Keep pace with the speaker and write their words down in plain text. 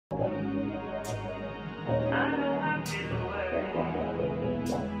Hey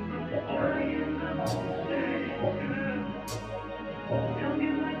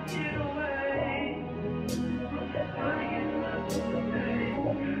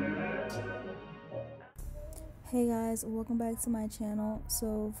guys, welcome back to my channel.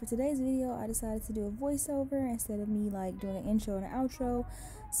 So for today's video, I decided to do a voiceover instead of me like doing an intro and an outro.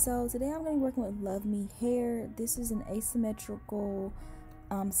 So today I'm going to be working with Love Me hair. This is an asymmetrical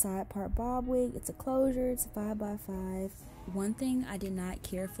side part bob wig. It's a closure. It's a 5x5. One thing I did not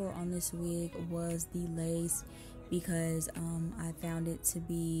care for on this wig was the lace, because I found it to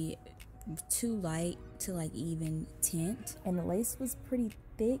be too light to like even tint, and the lace was pretty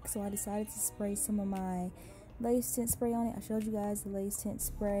thick, so I decided to spray some of my lace tint spray on it. I showed you guys the lace tint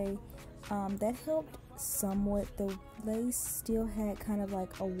spray. That helped somewhat. The lace still had kind of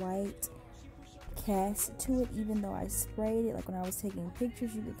like a white cast to it, even though I sprayed it. Like when I was taking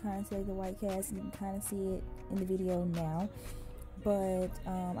pictures, you could kind of see like the white cast, and you can kind of see it in the video now. But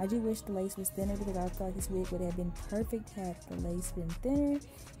I do wish the lace was thinner, because I feel like this wig would have been perfect had the lace been thinner.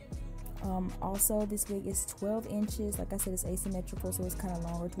 Also, this wig is 12 inches. Like I said, it's asymmetrical, so it's kind of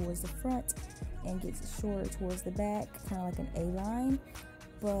longer towards the front and gets shorter towards the back, kind of like an A-line.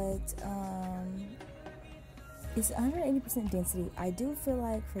 But it's 180% density. I do feel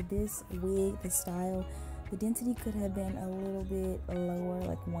like for this wig, the style, the density could have been a little bit lower,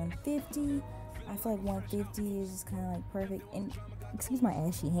 like 150. I feel like 150 is just kind of like perfect. And excuse my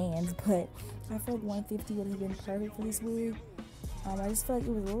ashy hands, but I feel like 150 would have been perfect for this wig. I just feel like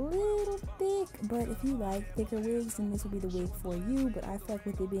it was a little thick, but if you like thicker wigs, then this would be the wig for you. But I feel like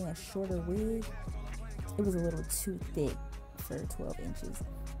with it being a shorter wig, it was a little too thick for 12 inches.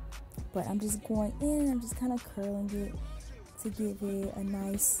 But I'm just going in, I'm just kind of curling it to give it a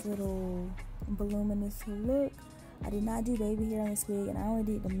nice little voluminous look. I did not do baby hair on this wig, and I only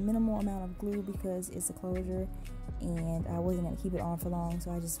did the minimal amount of glue because it's a closure and I wasn't going to keep it on for long, so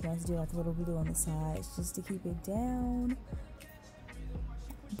I just wanted to do like a little glue on the sides just to keep it down.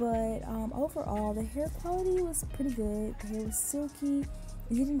 But overall, the hair quality was pretty good. The hair was silky.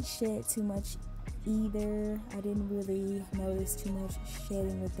 It didn't shed too much either. I didn't really notice too much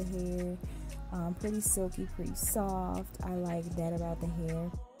shedding with the hair. Pretty silky, pretty soft. I like that about the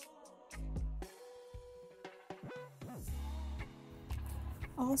hair.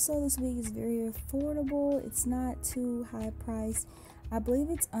 Also, this wig is very affordable. It's not too high priced. I believe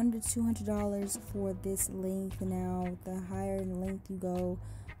it's under $200 for this length. Now, the higher in length you go,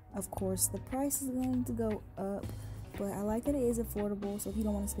 of course, the price is going to go up. But I like that it is affordable, so if you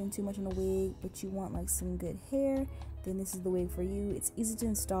don't want to spend too much on a wig, but you want like some good hair, then this is the wig for you. It's easy to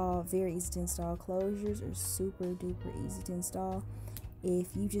install, very easy to install. Closures are super duper easy to install.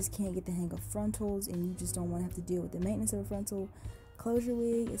 If you just can't get the hang of frontals and you just don't want to have to deal with the maintenance of a frontal, closure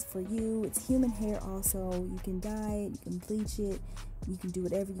wig is for you. It's human hair also. You can dye it, you can bleach it, you can do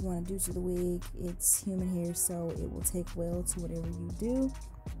whatever you want to do to the wig. It's human hair, so it will take well to whatever you do.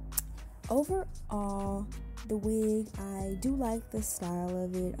 Overall, the wig, I do like the style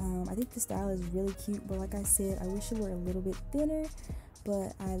of it. I think the style is really cute, but like I said, I wish it were a little bit thinner,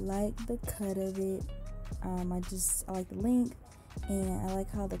 but I like the cut of it. I like the length, and I like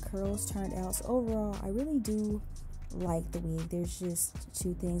how the curls turned out. So overall, I really do like the wig. There's just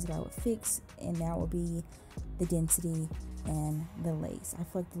two things that I would fix, and that would be the density and the lace. I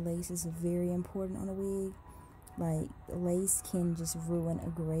feel like the lace is very important on a wig. Like, lace can just ruin a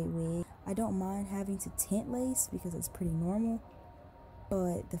great wig. I don't mind having to tint lace because it's pretty normal,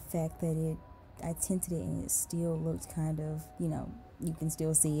 but the fact that I tinted it and it still looked kind of, you know, you can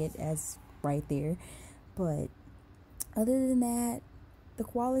still see it as right there. But other than that, the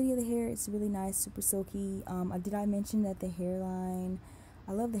quality of the hair, it's really nice, super silky. Did I mention that the hairline,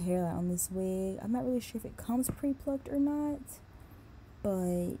 I love the hairline on this wig. I'm not really sure if it comes pre-plucked or not,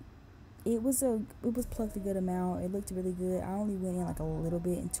 but it was plucked a good amount. It looked really good. I only went in like a little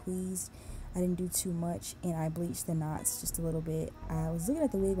bit and tweezed. I didn't do too much, and I bleached the knots just a little bit. I was looking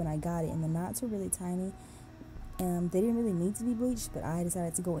at the wig when I got it, and the knots were really tiny. They didn't really need to be bleached, but I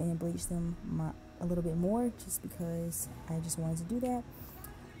decided to go in and bleach them a little bit more just because I just wanted to do that.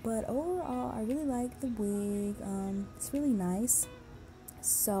 But overall, I really like the wig. It's really nice.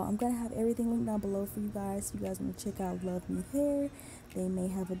 So I'm gonna have everything linked down below for you guys. If you guys want to check out Love Me Hair, they may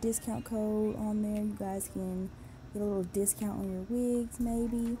have a discount code on there. You guys can get a little discount on your wigs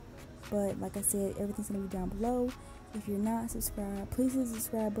maybe. But like I said, everything's gonna be down below. If you're not subscribed, please hit the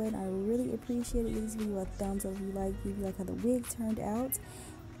subscribe button. I really appreciate it. Give this video a thumbs up if you like how the wig turned out.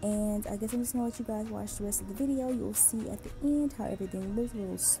 And I guess I'm just gonna let you guys watch the rest of the video. You'll see at the end how everything looks, a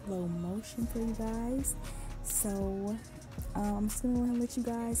little slow motion for you guys. So I'm just gonna go ahead and let you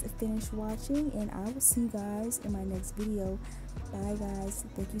guys finish watching, and I will see you guys in my next video. Bye guys,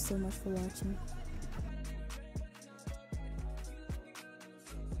 thank you so much for watching.